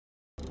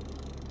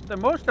The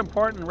most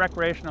important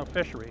recreational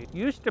fishery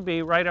used to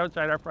be right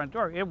outside our front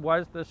door. It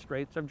was the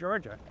Straits of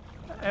Georgia.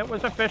 It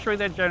was a fishery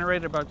that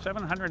generated about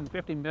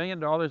 $750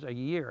 million a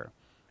year.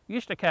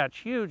 Used to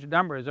catch huge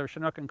numbers of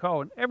Chinook and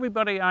coho, and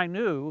everybody I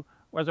knew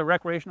was a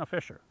recreational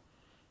fisher.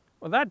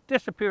 Well, that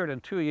disappeared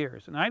in 2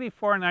 years, in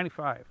 94 and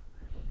 95.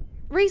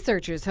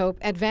 Researchers hope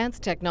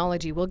advanced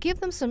technology will give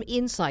them some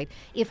insight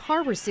if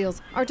harbor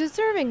seals are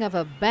deserving of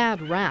a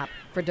bad rap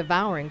for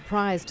devouring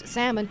prized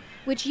salmon,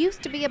 which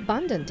used to be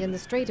abundant in the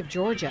Strait of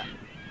Georgia.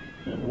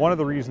 One of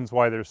the reasons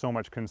why there's so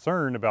much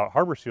concern about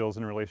harbor seals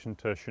in relation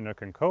to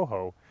Chinook and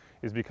coho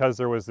is because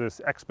there was this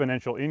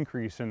exponential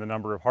increase in the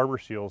number of harbor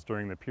seals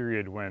during the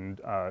period when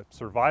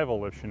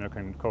survival of Chinook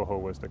and coho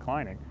was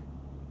declining.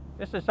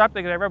 This is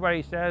something that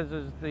everybody says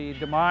is the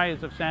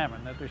demise of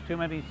salmon, that there's too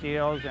many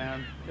seals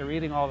and they're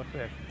eating all the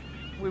fish.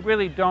 We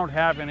really don't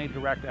have any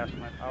direct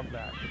estimate of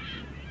that.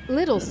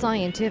 Little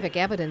scientific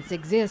evidence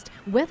exists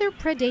whether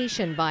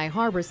predation by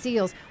harbor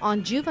seals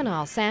on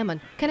juvenile salmon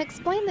can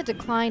explain the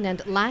decline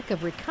and lack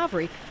of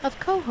recovery of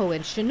coho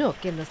and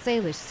Chinook in the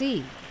Salish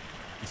Sea.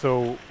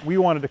 So we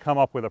wanted to come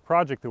up with a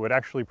project that would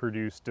actually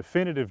produce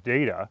definitive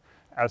data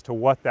as to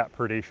what that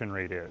predation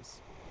rate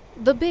is.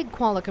 The Big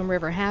Qualicum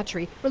River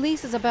hatchery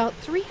releases about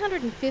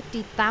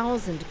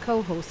 350,000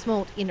 coho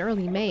smolt in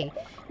early May,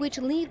 which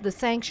leave the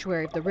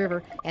sanctuary of the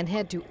river and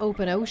head to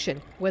open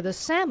ocean, where the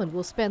salmon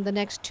will spend the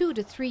next 2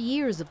 to 3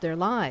 years of their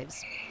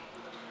lives.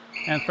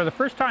 And for the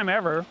first time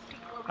ever,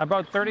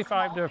 about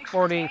 35 to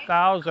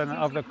 40,000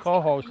 of the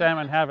coho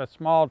salmon have a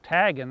small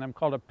tag in them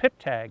called a pit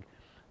tag.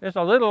 There's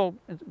a little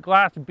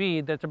glass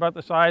bead that's about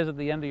the size of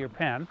the end of your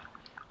pen,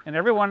 and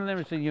every one of them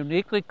is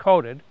uniquely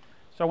coded,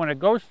 so when it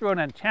goes through an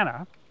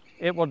antenna,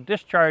 it will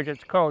discharge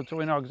its code so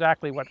we know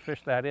exactly what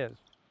fish that is.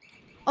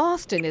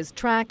 Austin is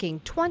tracking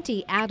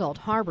 20 adult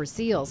harbor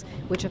seals,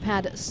 which have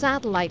had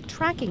satellite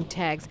tracking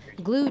tags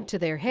glued to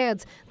their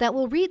heads that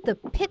will read the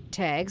pit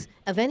tags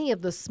of any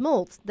of the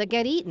smolts that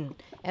get eaten,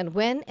 and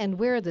when and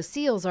where the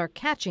seals are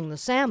catching the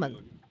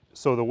salmon.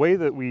 So the way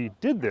that we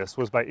did this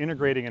was by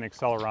integrating an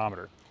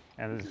accelerometer.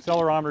 And the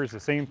accelerometer is the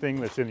same thing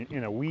that's in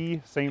a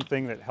Wii, same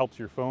thing that helps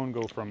your phone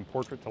go from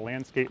portrait to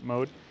landscape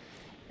mode.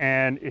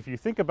 And if you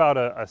think about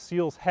a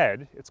seal's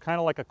head, it's kind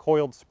of like a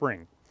coiled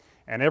spring.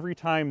 And every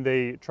time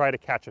they try to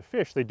catch a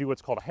fish, they do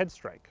what's called a head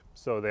strike.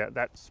 So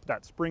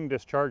that spring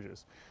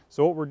discharges.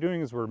 So what we're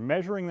doing is we're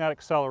measuring that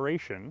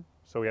acceleration.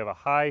 So we have a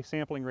high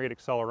sampling rate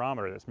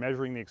accelerometer that's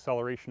measuring the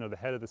acceleration of the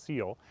head of the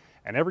seal.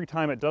 And every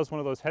time it does one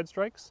of those head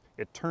strikes,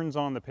 it turns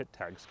on the pit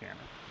tag scanner.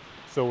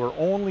 So we're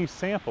only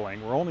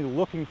sampling, we're only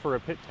looking for a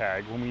pit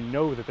tag when we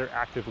know that they're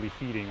actively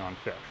feeding on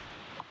fish.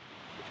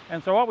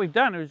 And so what we've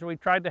done is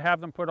we've tried to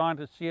have them put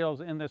onto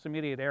seals in this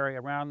immediate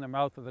area around the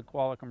mouth of the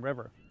Qualicum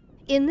River.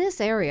 In this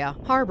area,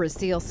 harbor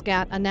seal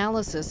scat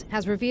analysis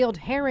has revealed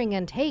herring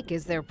and hake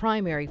is their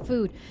primary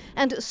food,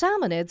 and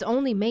salmonids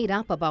only made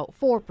up about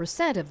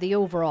 4% of the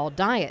overall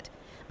diet.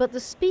 But the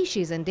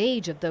species and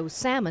age of those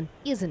salmon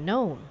isn't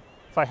known.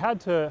 If I had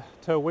to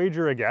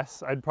wager a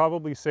guess, I'd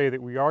probably say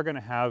that we are going to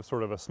have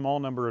sort of a small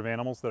number of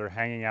animals that are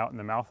hanging out in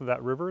the mouth of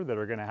that river that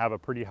are going to have a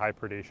pretty high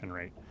predation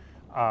rate.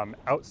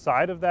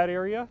 Outside of that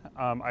area,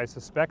 I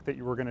suspect that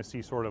we're going to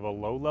see sort of a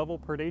low-level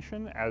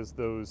predation as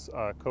those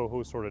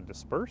coho sort of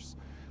disperse.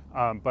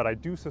 But I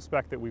do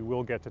suspect that we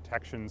will get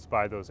detections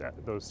by those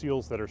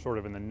seals that are sort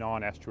of in the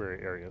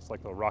non-estuary areas,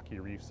 like the rocky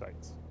reef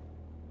sites.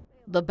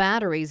 The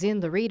batteries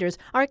in the readers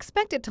are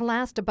expected to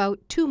last about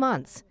 2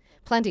 months.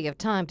 Plenty of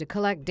time to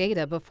collect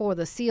data before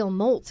the seal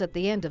molts at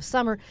the end of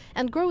summer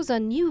and grows a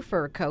new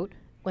fur coat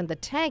when the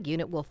tag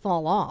unit will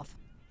fall off.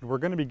 We're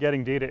going to be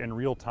getting data in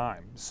real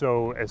time.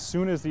 So as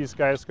soon as these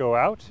guys go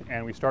out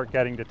and we start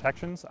getting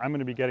detections, I'm going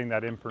to be getting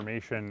that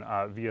information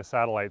via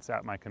satellites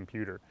at my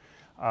computer.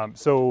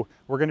 So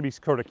we're going to be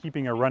sort of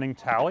keeping a running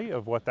tally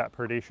of what that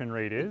predation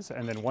rate is,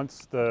 and then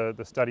once the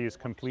study is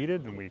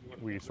completed and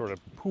we sort of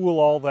pool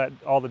all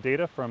the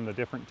data from the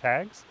different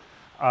tags,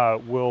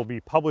 we'll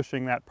be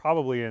publishing that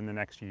probably in the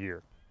next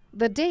year.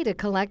 The data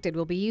collected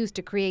will be used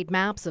to create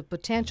maps of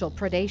potential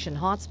predation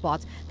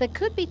hotspots that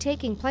could be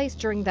taking place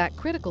during that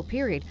critical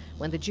period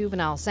when the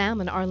juvenile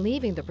salmon are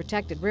leaving the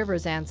protected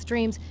rivers and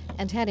streams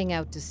and heading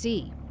out to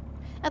sea.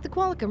 At the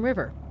Qualicum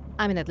River,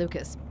 I'm Annette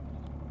Lucas.